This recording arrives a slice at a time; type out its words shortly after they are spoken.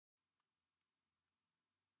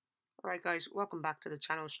Alright guys, welcome back to the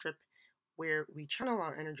channel strip where we channel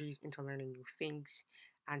our energies into learning new things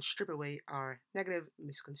and strip away our negative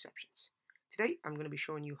misconceptions. Today I'm going to be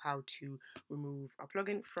showing you how to remove a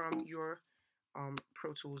plugin from your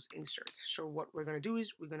Pro Tools insert. So what we're going to do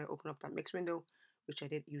is we're going to open up that mix window, which I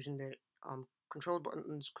did using the control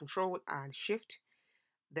buttons Control and Shift.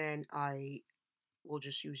 Then I will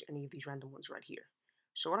just use any of these random ones right here.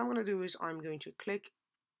 So what I'm going to do is I'm going to click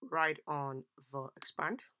right on the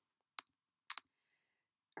expand,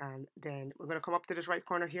 and then we're going to come up to this right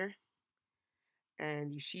corner here,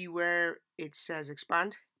 and you see where it says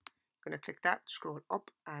expand. I'm going to click that, scroll up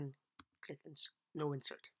and click no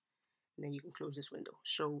insert, and then you can close this window.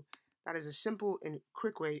 So that is a simple and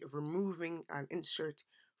quick way of removing an insert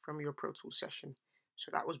from your Pro Tools session. So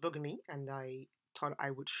that was bugging me and I thought I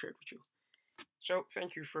would share it with you. So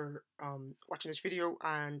thank you for watching this video,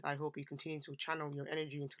 and I hope you continue to channel your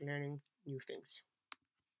energy into learning new things.